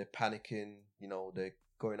 they're panicking, you know, they're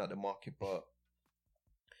going at the market, but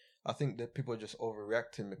I think that people are just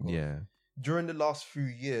overreacting because during the last few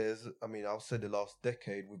years, I mean, I'll say the last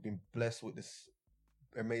decade, we've been blessed with this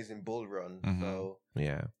amazing bull run. So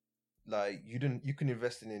like you can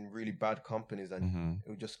invest in really bad companies and it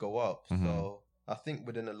will just go up. So I think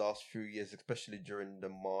within the last few years, especially during the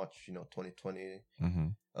March, 2020,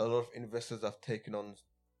 a lot of investors have taken on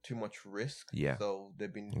too much risk. So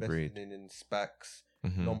they've been investing in SPACs,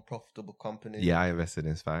 non-profitable companies. I invested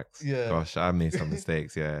in SPACs. Gosh, I made some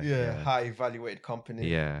mistakes. High evaluated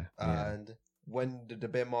companies. And when the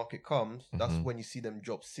bear market comes, that's when you see them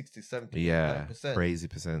drop 60, 70, 90%. Crazy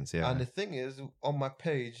percents. And the thing is, on my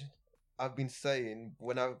page, I've been saying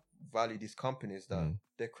when I value these companies that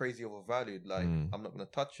they're crazy overvalued. Like, I'm not going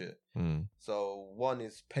to touch it. So one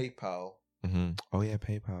is PayPal. Oh yeah,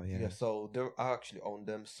 PayPal. Yeah. So I actually own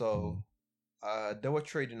them. So they were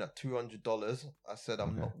trading at $200. I said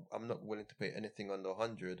I'm not willing to pay anything under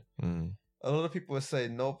 100. A lot of people were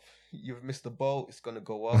saying, nope, you've missed the boat. It's going to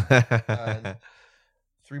go up. And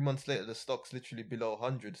 3 months later, the stock's literally below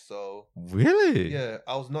 100. So really,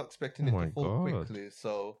 I was not expecting it to fall quickly.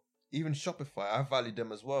 So even Shopify, I valued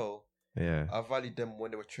them as well. I valued them when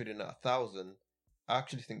they were trading at 1,000. I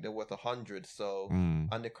actually think they're worth 100. So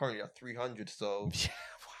and they're currently at 300. So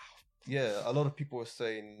a lot of people were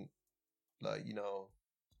saying, like,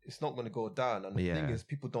 it's not going to go down. And the thing is,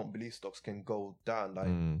 people don't believe stocks can go down.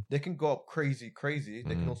 Like they can go up crazy.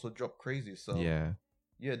 They can also drop crazy. So yeah,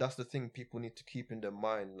 that's the thing people need to keep in their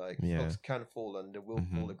mind. Like stocks can fall and they will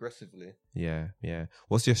fall aggressively. Yeah.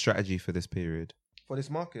 What's your strategy for this period? For this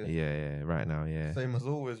market? Yeah, right now, Same as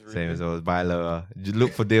always, really. Same as always, buy lower. Just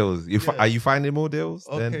look for deals. Are you finding more deals?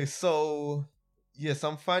 Okay, so yes,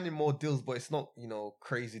 I'm finding more deals, but it's not,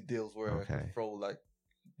 crazy deals where I can throw like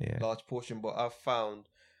large portion. But I've found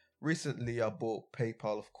recently I bought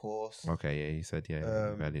PayPal, of course. Okay, yeah, you said you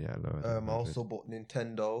valued that lower. I also bought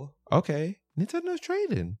Nintendo. Okay, Nintendo's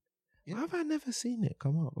trading. Yeah. Why have I never seen it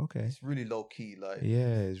come up? Okay, it's really low key. Like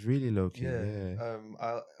it's really low key. Yeah.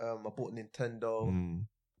 I bought Nintendo.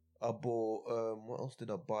 I bought what else did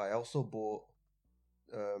I buy? I also bought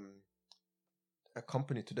a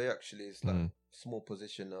company today. Actually, it's like small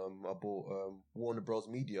position. I bought Warner Bros.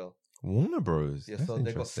 Media. Warner Bros. Yeah, so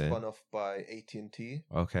they got spun off by AT&T.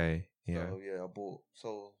 Okay. Yeah. So I bought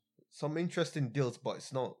some interesting deals, but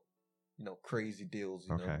it's not crazy deals.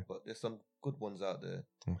 You know, but there's some good ones out there.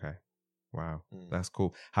 Okay. Wow, that's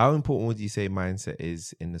cool. How important would you say mindset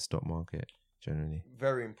is in the stock market generally?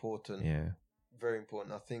 Very important. Yeah. Very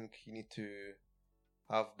important. I think you need to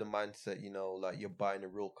have the mindset, like you're buying a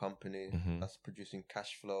real company that's producing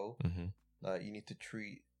cash flow. Like you need to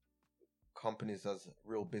treat companies as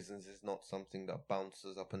real businesses, not something that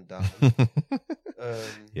bounces up and down.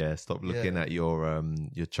 Stop looking at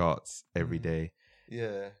your charts every day.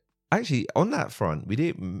 Yeah. Actually, on that front, we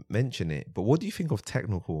didn't mention it, but what do you think of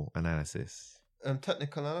technical analysis?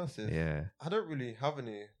 Technical analysis? Yeah. I don't really have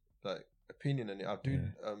any opinion on it. I do.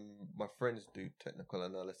 My friends do technical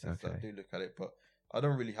analysis. Okay. I do look at it, but I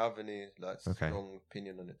don't really have any strong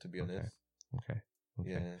opinion on it, to be honest. Okay.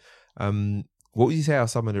 Yeah. What would you say are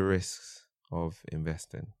some of the risks of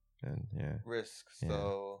investing? And risks.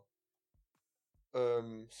 So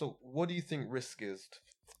what do you think risk is?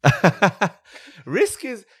 Risk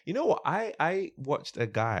is, you know what? I watched a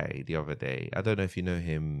guy the other day. I don't know if you know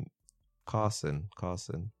him, Carson.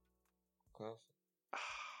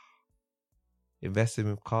 Investing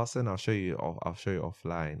with Carson. I'll show you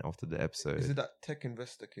offline after the episode. Is it that tech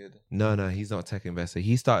investor kid? No, he's not a tech investor.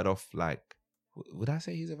 He started off would I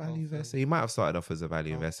say he's a value investor? He might have started off as a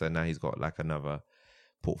value investor. And now he's got another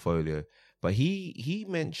portfolio. But he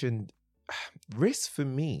mentioned risk for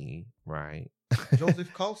me, right?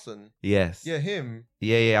 Joseph Carlson. Yes. Yeah, him.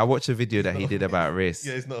 Yeah. I watched a video that he did about risk.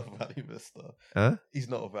 Yeah, he's not a value investor. Huh? He's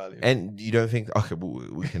not a value. And you don't think? Okay, well,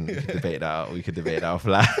 we can debate that out. We could debate that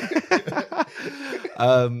offline.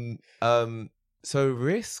 So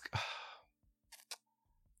risk.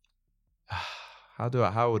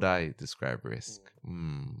 How would I describe risk?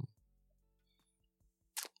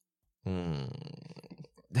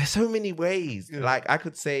 There's so many ways. Yeah. I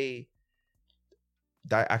could say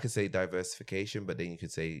diversification, but then you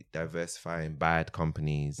could say diversifying bad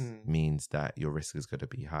companies means that your risk is going to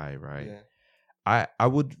be high, right? Yeah. I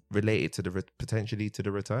would relate it to potentially to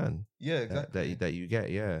the return. Yeah, exactly. That you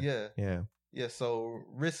get. Yeah. Yeah. So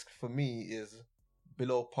risk for me is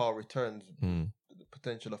below par returns, the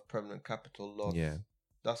potential of permanent capital loss. Yeah.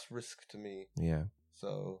 That's risk to me. Yeah.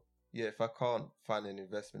 So if I can't find an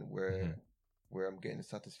investment where I'm getting a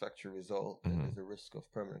satisfactory result, then there's a risk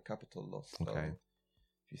of permanent capital loss. So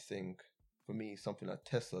if you think, for me, something like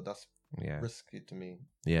Tesla, that's risky to me.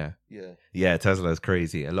 Yeah, Tesla is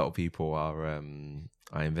crazy. A lot of people are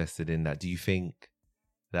invested in that. Do you think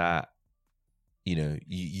that,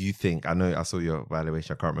 you think, I know I saw your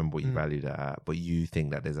valuation, I can't remember what you valued it at, but you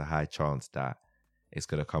think that there's a high chance that it's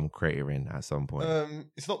going to come cratering at some point?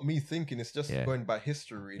 It's not me thinking, it's just going by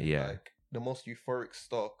history. Yeah. The most euphoric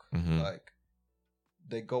stock,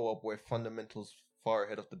 they go up where fundamentals far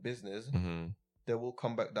ahead of the business. They will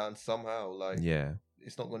come back down somehow.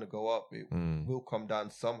 It's not going to go up. It will come down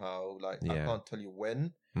somehow. I can't tell you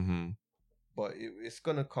when, but it's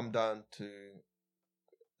going to come down to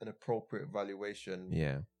an appropriate valuation.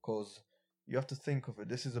 Yeah. Because you have to think of it.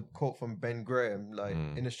 This is a quote from Ben Graham.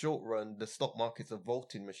 In the short run, the stock market's a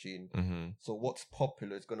voting machine. So what's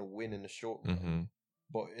popular is going to win in the short run.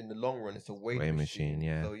 But in the long run, it's a weighing machine.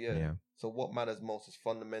 Yeah. So So what matters most is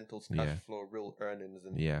fundamentals, cash flow, real earnings,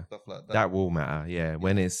 and stuff like that. That will matter. Yeah.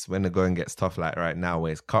 When the going gets tough, like right now,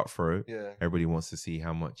 where it's cutthroat. Yeah. Everybody wants to see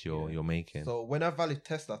how much you're making. So when I valued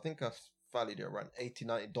Tesla, I think I valued it around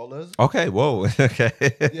 $80-$90. Okay. Whoa. Okay.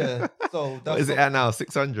 Yeah. So that's what is it at now?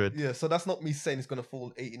 600. Yeah. So that's not me saying it's gonna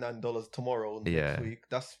fall $89 tomorrow next week.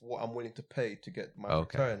 That's what I'm willing to pay to get my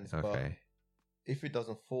returns. Okay. But if it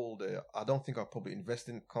doesn't fall there, I don't think I'll probably invest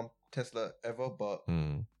in Tesla ever. But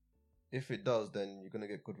if it does, then you're gonna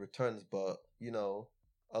get good returns. But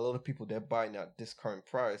a lot of people, they're buying at this current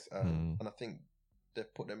price, and I think they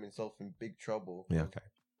put themselves in big trouble. Yeah, okay.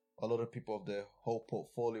 A lot of people have their whole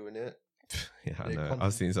portfolio in it. Yeah, I know.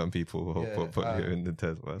 I've seen some people portfolio in the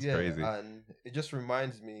Tesla. That's crazy. And it just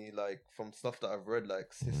reminds me, like, from stuff that I've read,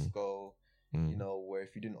 like Cisco, you know, where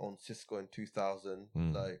if you didn't own Cisco in 2000,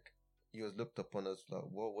 like, you was looked upon as like,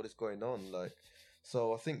 what is going on? Like,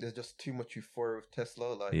 so I think there's just too much euphoria with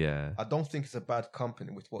Tesla. Like, I don't think it's a bad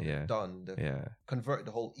company with what they've done. They've converted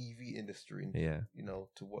the whole EV industry, you know,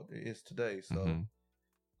 to what it is today. So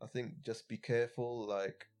I think just be careful,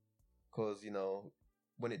 like, because, you know,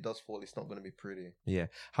 when it does fall, it's not going to be pretty. Yeah.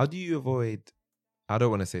 How do you avoid... I don't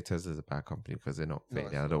want to say Tesla's a bad company because they're not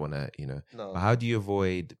fake. I don't want to, you know. No. But how do you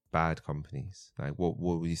avoid bad companies? Like, what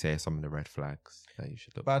would you say are some of the red flags that you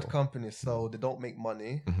should look for? Bad companies, so they don't make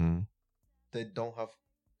money. They don't have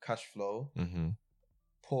cash flow.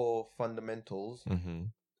 Poor fundamentals.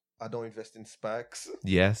 I don't invest in SPACs.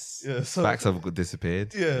 Yes. SPACs have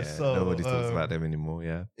disappeared. So nobody talks about them ananymore.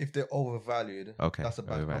 Yeah. If they're overvalued, that's a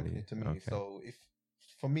bad company to me. Okay. So if,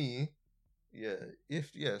 for me,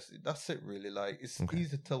 that's it really. Like, it's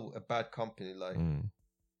easy to tell a bad company, like,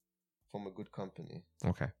 from a good company.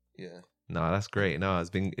 Okay. Yeah. No, that's great. No,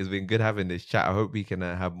 it's been good having this chat. I hope we can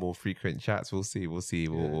have more frequent chats. We'll see.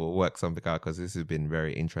 We'll work something out because this has been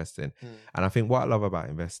very interesting. And I think what I love about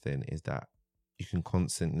investing is that you can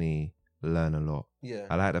constantly learn a lot. Yeah.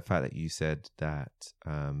 I like the fact that you said that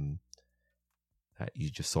that you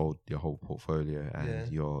just sold your whole portfolio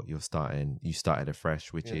and you started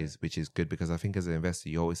afresh, which is good, because I think as an investor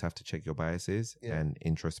you always have to check your biases and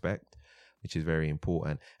introspect, which is very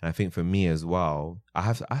important. And I think for me as well,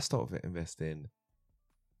 I started investing,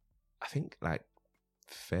 I think like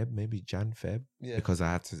maybe Feb, because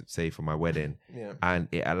I had to save for my wedding, and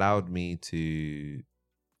it allowed me to.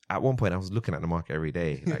 At one point, I was looking at the market every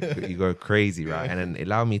day. Like, you go crazy, right? And then it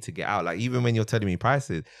allowed me to get out. Like, even when you're telling me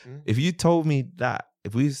prices, if you told me that,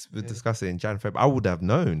 if we were discussing in Jan, Feb, I would have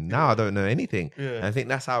known. Now I don't know anything. And I think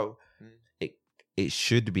that's how it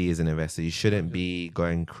should be as an investor. You shouldn't be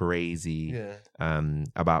going crazy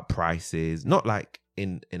about prices. Not like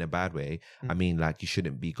in a bad way. I mean, like, you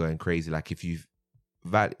shouldn't be going crazy. Like, if you've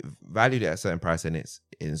valued it at a certain price and it's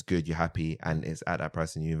good, you're happy, and it's at that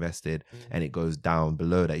price and you invested, and it goes down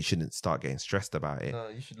below that, you shouldn't start getting stressed about it. No,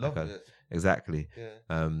 you should love it. Exactly.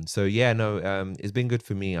 It's been good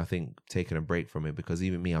for me, I think, taking a break from it, because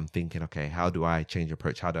even me, I'm thinking, okay, how do I change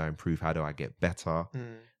approach? How do I improve? How do I get better?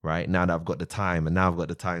 Right now that I've got the time, and now I've got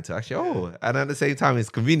the time to actually and at the same time it's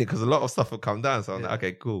convenient because a lot of stuff have come down, so I'm like,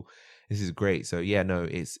 okay, cool, this is great. So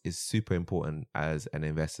it's super important as an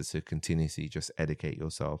investor to continuously just educate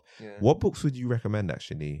yourself. What books would you recommend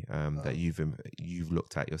actually that you've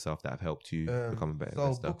looked at yourself that have helped you become a better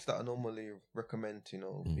investor? Books that I normally recommend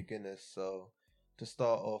to beginners. So to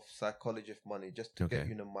start off, Psychology of Money, just to get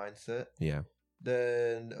you in a mindset.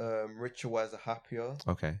 Then Richer, Wiser, Happier.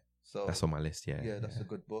 Okay. So that's on my list. That's a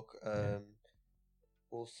good book.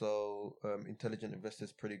 Also, Intelligent Investor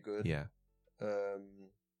is pretty good.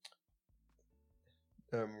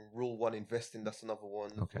 Rule 1 Investing, that's another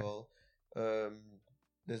one as well.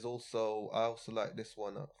 There's also, I also like this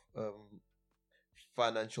one,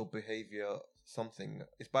 Financial Behavior something.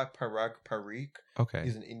 It's by Parag Parikh. Okay.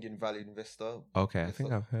 He's an Indian value investor. Okay, I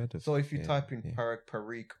think I've heard of. So if you type in Parag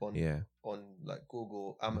Parikh on like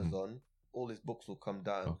Google, Amazon, all his books will come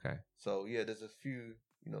down. Okay. So there's a few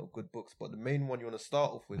good books, but the main one you want to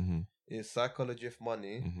start off with is Psychology of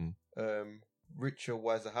Money, Richer,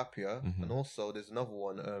 Wiser, Happier, and also there's another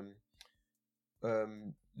one,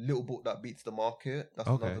 Little Book That Beats the Market. That's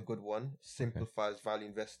another good one. Simplifies value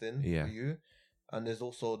investing for you. And there's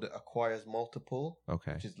also the Acquires Multiple,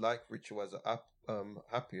 which is like Richer, Wiser,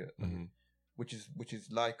 Happier, which is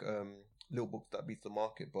like Little Books That Beats the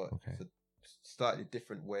Market, but it's a slightly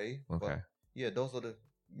different way. But those are the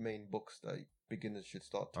main books that beginners should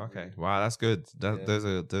start to read. Wow, that's good.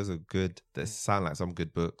 Those are good. They sound like some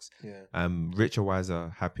good books. Richer,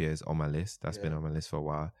 Wiser, Happier is on my list. That's been on my list for a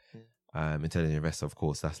while. Intelligent Investor, of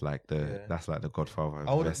course, that's like the godfather of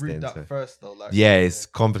I would read that first though. Like, it's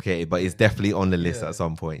complicated, but it's definitely on the list at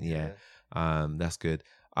some point. That's good.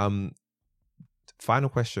 Final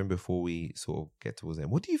question before we sort of get towards the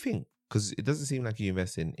end. What do you think? Because it doesn't seem like you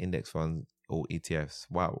invest in index funds or ETFs.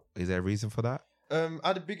 Wow, is there a reason for that?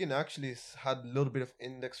 At the beginning, I actually had a little bit of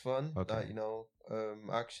index fund. I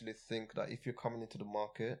actually think that if you're coming into the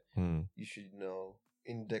market, you should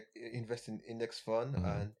invest in index fund,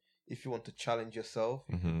 and if you want to challenge yourself,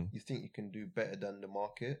 you think you can do better than the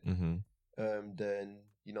market, then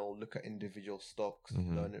look at individual stocks,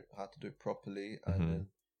 learn how to do it properly, and then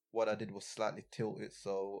what I did was slightly tilt it,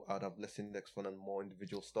 so I'd have less index fund and more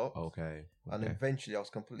individual stocks. Okay. And eventually, I was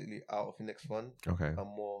completely out of index fund. Okay. And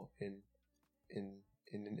more in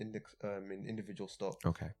index in individual stock.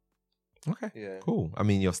 Okay. Okay. Yeah. Cool. I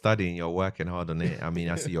mean, you're studying, you're working hard on it. I mean,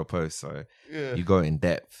 I see your posts, so yeah. you go in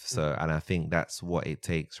depth. So, and I think that's what it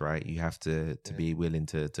takes, right? You have to be willing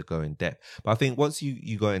to go in depth. But I think once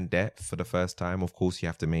you go in depth for the first time, of course, you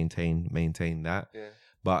have to maintain that. Yeah.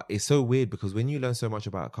 But it's so weird because when you learn so much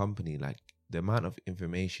about a company, like the amount of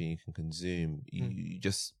information you can consume, you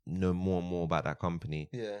just know more and more about that company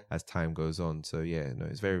as time goes on. So yeah, no,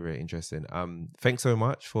 it's very, very interesting. Thanks so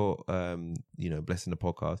much for blessing the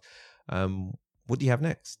podcast. What do you have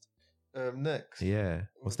next? Next,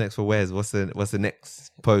 what's next for Wes? What's the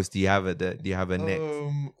next post? Do you have a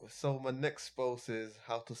next? So my next post is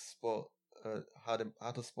how to spot how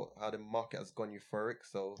the market has gone euphoric.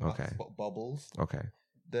 So how to spot bubbles. Okay.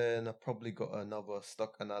 Then I probably got another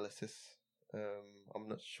stock analysis. I'm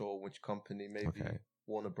not sure which company. Maybe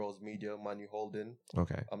Warner Bros. Media, Manu Holding.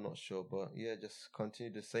 Okay. I'm not sure, but yeah, just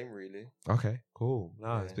continue the same really. Okay, cool.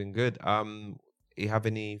 It's been good. You have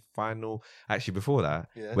any final? Actually, before that,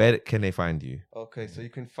 where can they find you? Okay, so you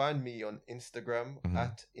can find me on Instagram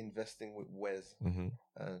at Investing with Wes.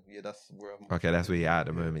 That's where I'm. Okay, that's where you're at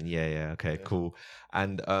the moment. Yeah. Okay, cool.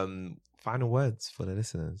 And final words for the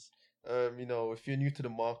listeners. If you're new to the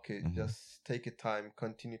market, just take your time,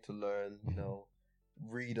 continue to learn.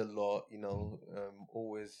 Read a lot.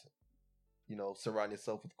 Always, surround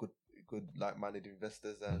yourself with good like-minded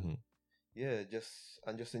investors and.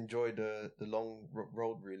 Just enjoy the long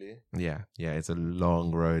road, really. Yeah, it's a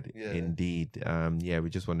long road indeed. We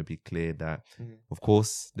just want to be clear that, of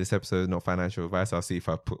course, this episode is not financial advice. I'll see if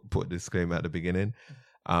I put a disclaimer at the beginning.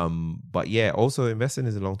 But yeah, also investing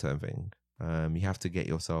is a long-term thing. You have to get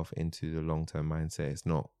yourself into the long-term mindset. It's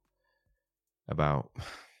not about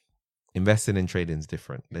investing and trading is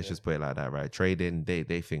different. Let's just put it like that, right? Trading,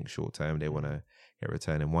 they think short-term. They want to get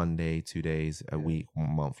return in 1 day, 2 days, a week, 1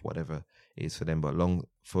 month, whatever it is for them. But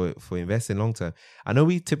for investing long term, I know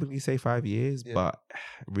we typically say 5 years, but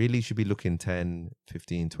really should be looking 10,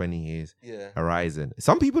 15, 20 years horizon.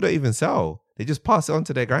 Some people don't even sell. They just pass it on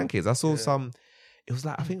to their grandkids. I saw some, it was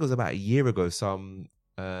like, I think it was about a year ago,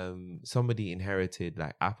 somebody inherited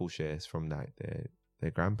like Apple shares from like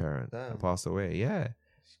their grandparent and passed away. Yeah.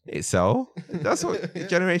 It sell. That's what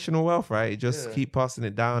generational wealth, right? You just keep passing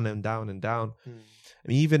it down and down and down. I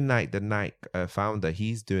mean, even like the Nike founder,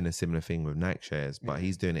 he's doing a similar thing with Nike shares, but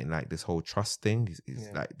he's doing it in like this whole trust thing. He's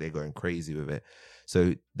like, they're going crazy with it.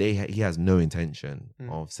 So he has no intention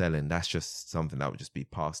of selling. That's just something that would just be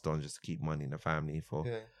passed on just to keep money in the family for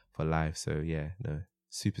life. So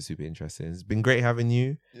super, super interesting. It's been great having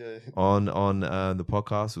you on the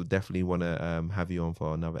podcast. We'll definitely want to have you on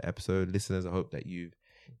for another episode. Listeners, I hope that you've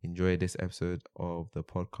enjoyed this episode of the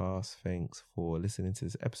podcast. Thanks for listening to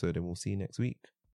this episode, and we'll see you next week.